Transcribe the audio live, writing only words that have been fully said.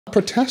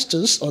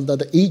Protesters under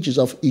the Aegis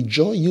of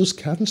Ijaw Youth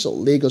Council,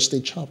 Lagos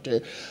State Chapter,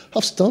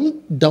 have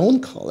stormed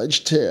Dowen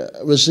College to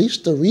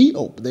resist the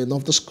reopening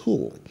of the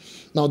school.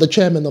 Now, the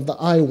chairman of the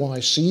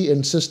IYC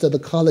insisted the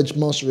college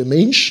must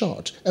remain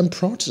shut and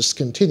protests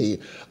continue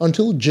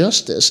until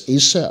justice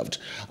is served.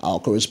 Our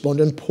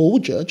correspondent Paul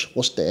Judge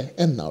was there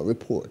and now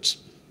reports.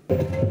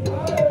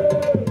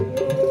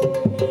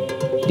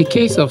 The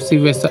case of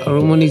Sylvester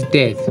Oromoni's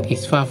death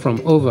is far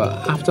from over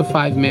after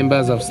 5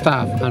 members of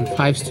staff and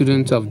 5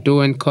 students of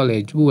Dowen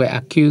College who were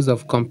accused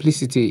of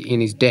complicity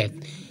in his death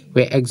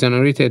were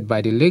exonerated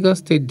by the Lagos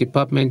State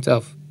Department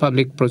of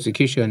Public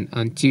Prosecution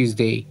on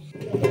Tuesday.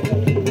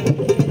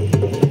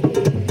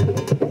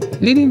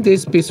 Leading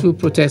this peaceful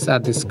protest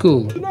at the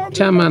school,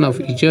 chairman of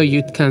Ijaw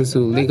Youth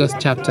Council Lagos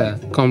Chapter,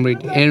 Comrade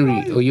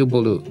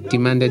Oyobolo,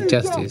 demanded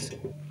justice.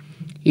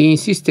 He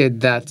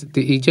insisted that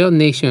the Ijaw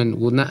nation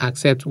would not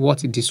accept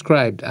what he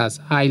described as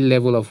high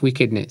level of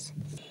wickedness.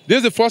 This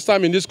is the first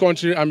time in this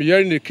country I'm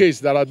hearing a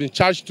case that has been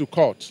charged to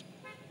court.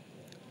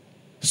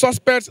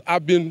 Suspects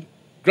have been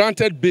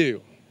granted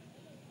bail.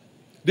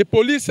 The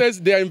police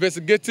says they are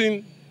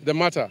investigating the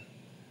matter.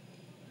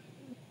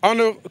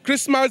 On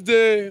Christmas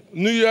Day,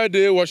 New Year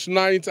Day, Wash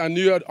Night, and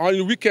New Year on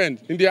the weekend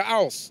in their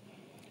house,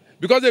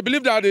 because they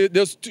believe that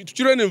there's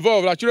children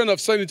involved, like children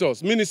of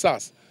senators,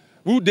 ministers,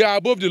 who they are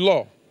above the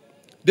law.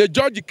 They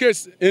judged the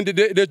case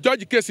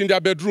in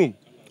their bedroom,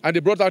 and they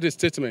brought out a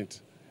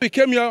statement. We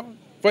came here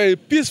for a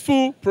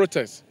peaceful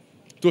protest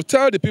to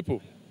tell the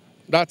people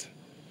that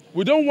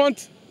we don't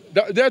want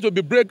there to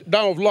be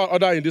breakdown of law and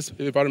order in this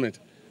environment.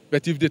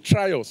 But if they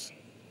try us,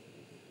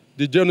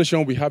 the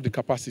generation will have the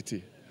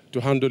capacity to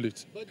handle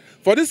it.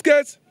 For this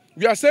case,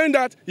 we are saying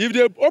that if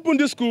they open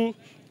this school,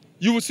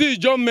 you will see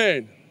Ijaw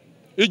men,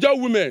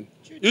 Ijaw women,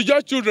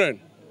 Ijaw children.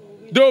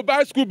 They will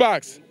buy school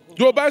bags,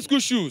 they will buy school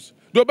shoes,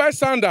 they will buy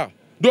sandal,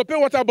 they will pay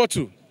water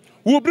bottle.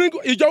 We will bring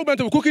Ijaw women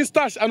to cooking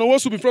starch and a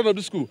soup in front of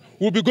the school.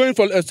 We will be going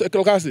for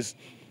classes.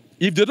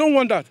 If they don't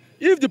want that,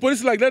 if the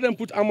police like, let them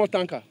put armor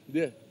tanker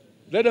there.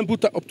 Let them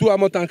put 2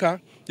 armor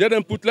tanker.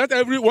 Let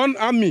every one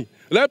army,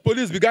 let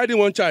police be guiding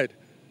one child.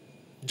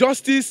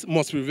 Justice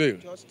must prevail.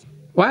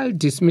 While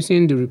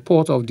dismissing the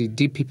report of the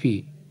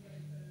DPP,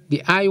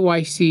 the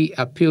IYC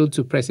appealed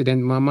to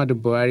President Muhammadu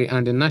Buhari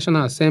and the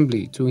National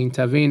Assembly to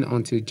intervene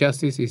until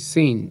justice is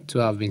seen to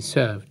have been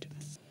served.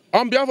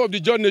 On behalf of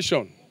the Ijaw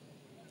nation,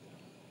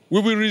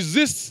 we will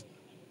resist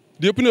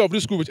the opening of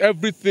this school with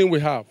everything we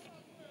have.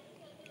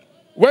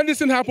 When this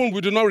thing happened, we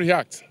do not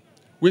react.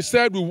 We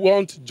said we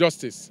want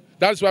justice.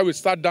 That's why we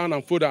sat down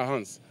and folded our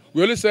hands.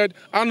 We only said,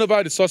 hand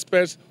over the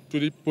suspects to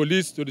the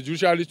police, to the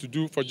judiciary to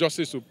do for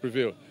justice to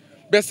prevail.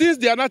 But since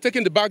they are not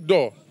taking the back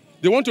door,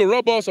 they want to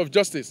rob us of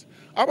justice.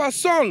 Our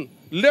son,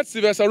 late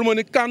Sylvester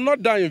Oromoni,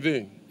 cannot die in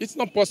vain. It's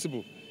not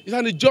possible. He's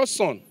an Ijaw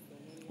son.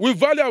 We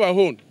value our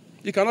own.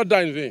 He cannot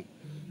die in vain.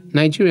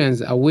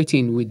 Nigerians are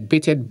waiting with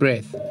bated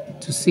breath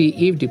to see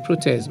if the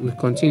protests will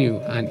continue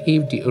and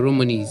if the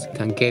Oromonis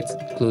can get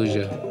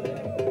closure.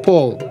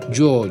 Paul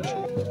George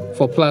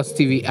for Plus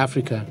TV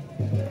Africa.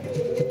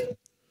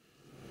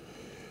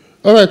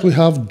 All right, we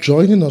have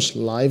joining us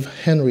live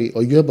Henry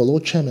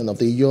Oyobolo, chairman of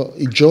the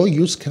Ijaw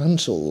Youth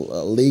Council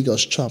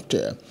Lagos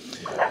chapter.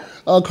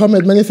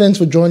 Comrade, many thanks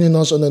for joining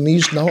us on the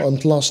news now on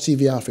Plus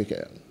TV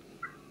Africa.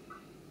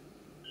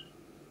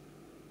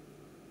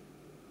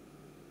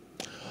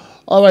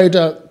 All right,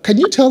 can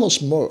you tell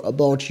us more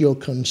about your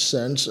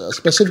concerns,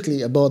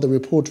 specifically about the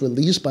report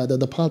released by the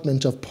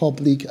Department of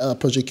Public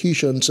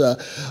Prosecutions?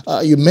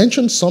 You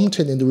mentioned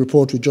something in the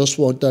report we just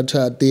wrote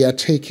that they are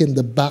taking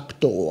the back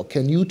door.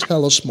 Can you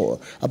tell us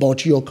more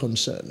about your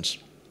concerns?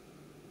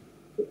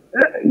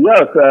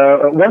 Yes,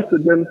 once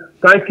again,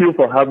 thank you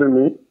for having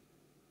me.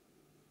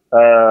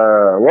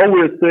 What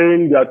we're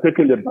saying, they are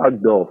taking the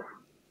back door.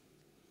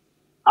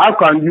 How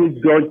can you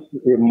judge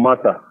a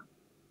matter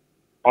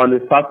on a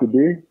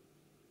Saturday,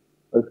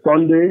 a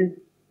Sunday,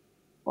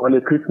 on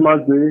a Christmas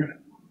Day,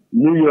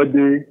 New Year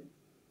Day,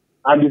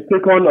 and the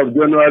 2nd of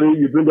January,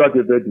 you bring out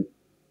a verdict?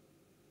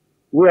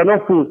 We are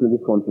not fools in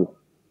this country.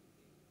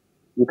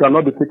 We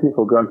cannot be taken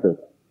for granted.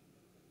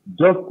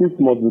 Justice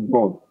must be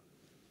done.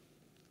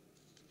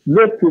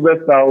 Let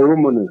Sylvester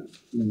Oromoni,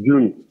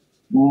 June,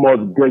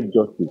 must get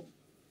justice.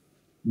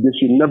 They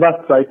should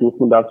never try to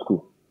open that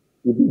school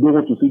if they don't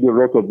want to see the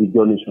wrath of the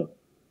Ijaw nation.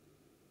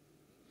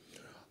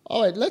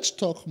 All right, let's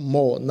talk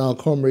more now,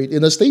 Comrade.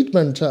 In a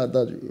statement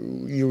that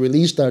you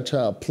released that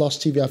Plus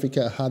TV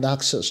Africa had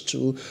access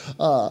to,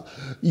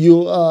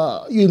 you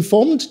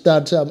informed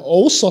that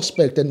all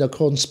suspects and the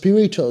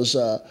conspirators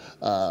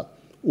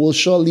will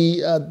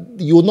surely,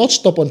 you will not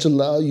stop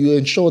until you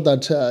ensure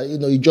that,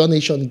 Ijaw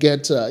nation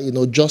get,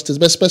 justice.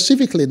 But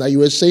specifically now, you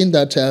were saying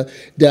that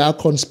there are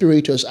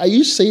conspirators. Are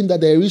you saying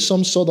that there is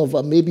some sort of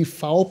maybe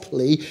foul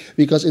play?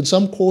 Because in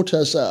some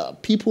quarters,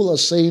 people are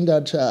saying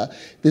that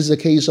this is a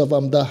case of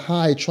the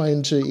high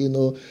trying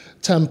to,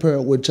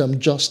 tamper with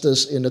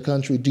justice in the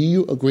country. Do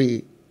you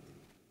agree?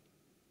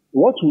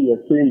 What we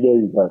are saying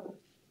there is that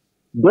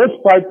those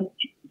 5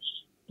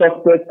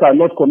 suspects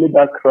cannot commit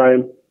that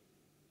crime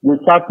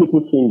without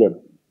people seeing them.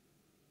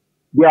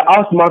 There are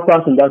house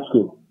masters in that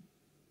school.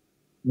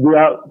 There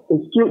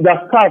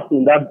are staff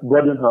in that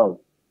boarding house.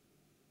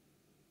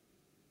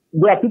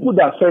 There are people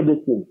that saw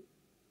this thing.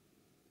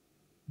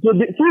 So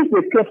since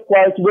they kept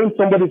quiet when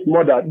somebody's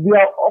murdered, they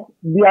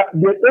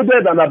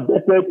aided and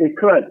abetted a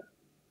crime.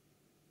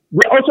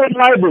 They are also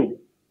liable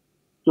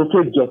to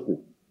face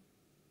justice.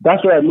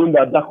 That's why I mean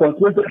that the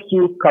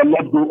conspiracy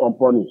cannot go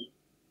unpunished.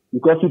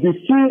 Because if you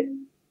see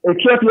a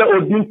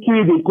 12-year-old being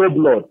killed in cold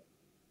blood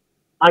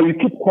and you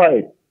keep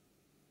quiet,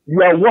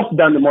 you are worse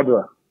than the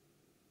murderer.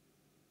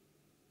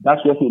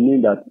 That's what we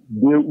mean that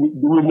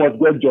we must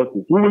get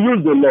justice. We will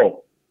use the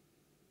law.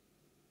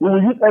 We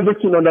will use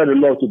everything under the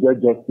law to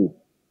get justice.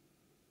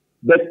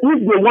 But if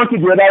they want it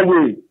the other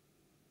way,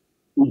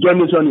 the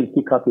generation is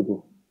still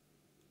capable.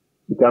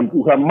 We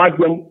can match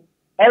them.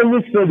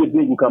 Every single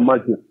day we can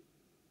match them.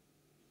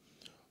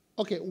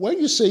 Okay, when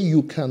you say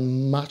you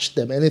can match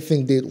them,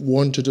 anything they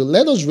want to do,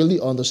 let us really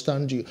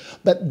understand you.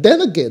 But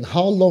then again,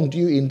 how long do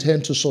you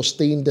intend to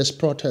sustain this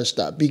protest?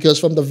 Because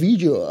from the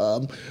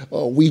video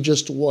we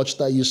just watched,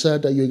 that you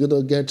said that you're going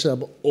to get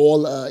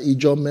all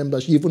Ijaw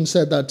members. You even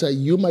said that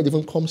you might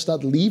even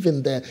start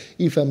living there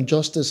if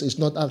justice is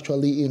not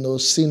actually,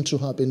 seen to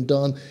have been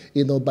done,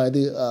 by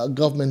the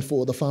government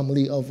for the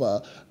family of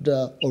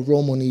the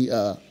Oromoni.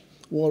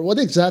 What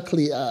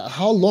exactly?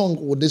 How long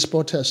would this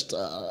protest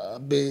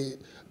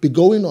be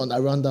going on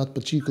around that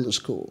particular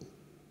school?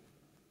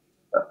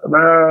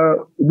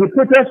 The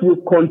protest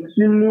will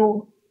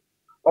continue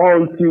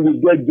until we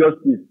get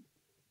justice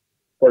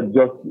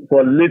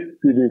for late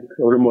Philip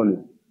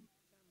Oromoni.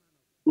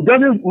 It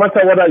doesn't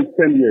matter whether it's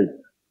 10 years.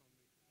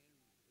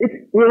 The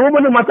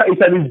Oromoni matter is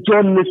an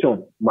Ijaw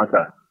nation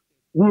matter.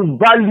 We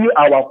value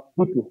our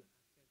people.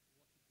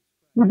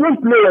 We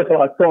don't play with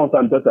our sons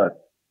and daughters.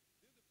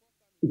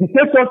 If it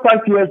takes us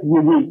 5 years, we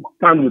will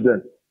stand with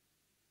them.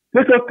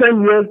 Take us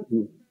 10 years,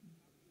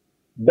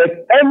 but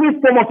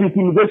any form of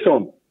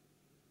intimidation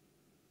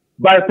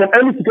from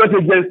any security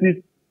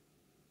agencies,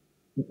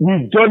 the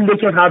Ijaw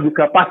nation have the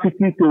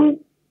capacity to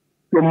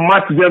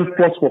match them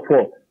force for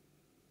force.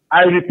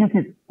 I repeat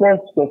it,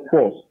 force for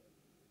force.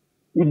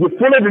 If they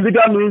follow the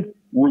legal means,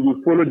 we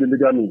will follow the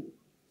legal means.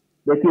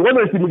 But if you want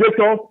to intimidate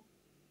us,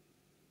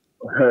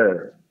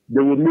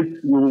 they will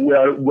meet, we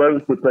are well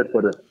prepared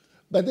for them.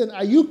 But then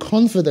are you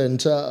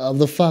confident of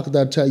the fact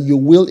that you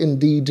will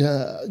indeed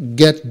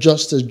get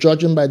justice,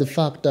 judging by the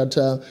fact that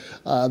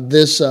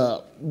this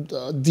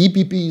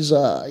DPP's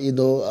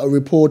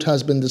report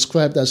has been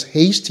described as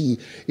hasty,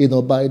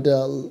 by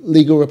the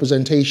legal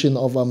representation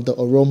of the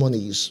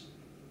Oromonis?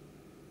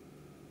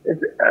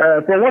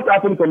 From what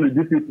happened from the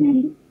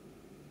DPP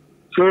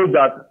shows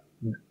that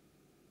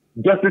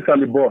justice can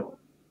be bought.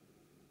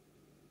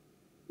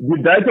 The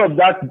director of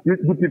that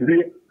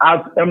DPP has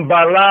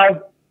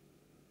embarrassed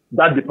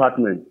that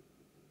department.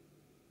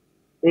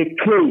 A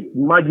case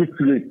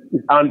magistrate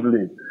is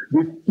handling.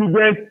 The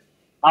students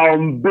are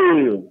on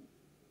bail.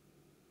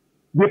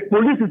 The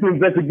police is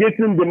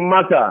investigating the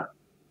matter.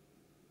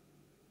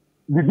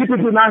 The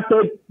DPP now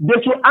said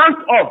they should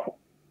hands off.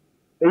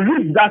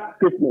 Read that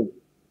statement.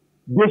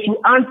 They should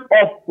hands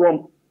off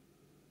from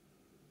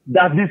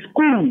that the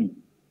school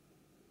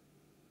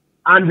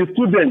and the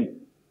students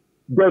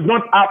does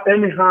not have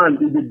any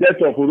hand in the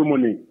death of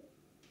Oromoni.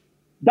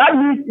 That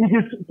means it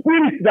is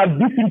spirit that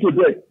beat him to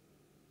death.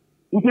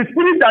 It is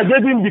spirit that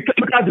gave him the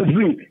chemical to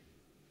drink.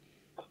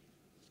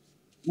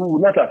 We will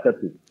not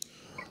accept it.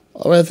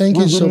 All right, thank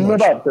you so much. We will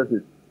never accept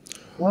it.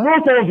 No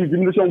form of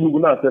discrimination, we will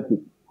not accept it.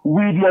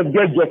 We must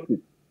get justice.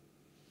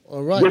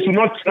 All right. They should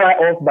not try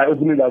us by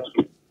opening that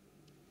school.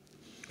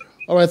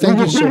 All right, thank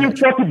you so much.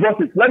 40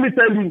 buses. Let me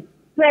tell you,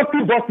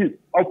 40 buses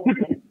of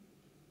people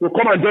to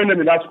come and join them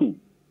in that school.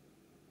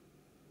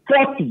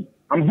 40.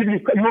 I'm giving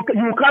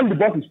you count the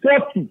buses.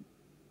 40.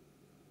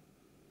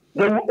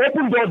 They will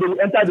open doors, they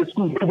will enter the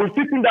school. They will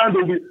sit down,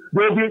 they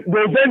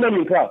will join them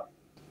in class.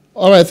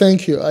 All right,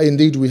 thank you.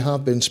 Indeed, we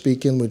have been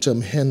speaking with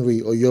Henry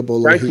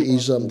Oyobolo. He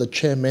is the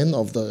chairman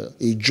of the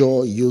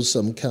Ijaw Youth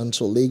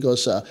Council,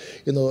 Lagos,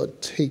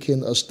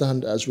 taking a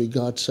stand as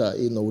regards,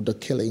 the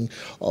killing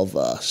of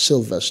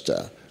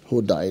Sylvester,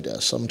 who died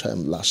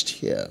sometime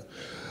last year.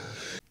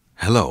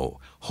 Hello.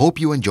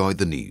 Hope you enjoyed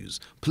the news.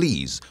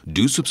 Please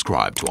do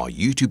subscribe to our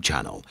YouTube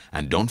channel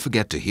and don't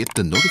forget to hit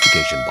the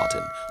notification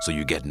button so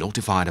you get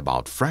notified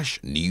about fresh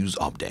news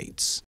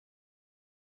updates.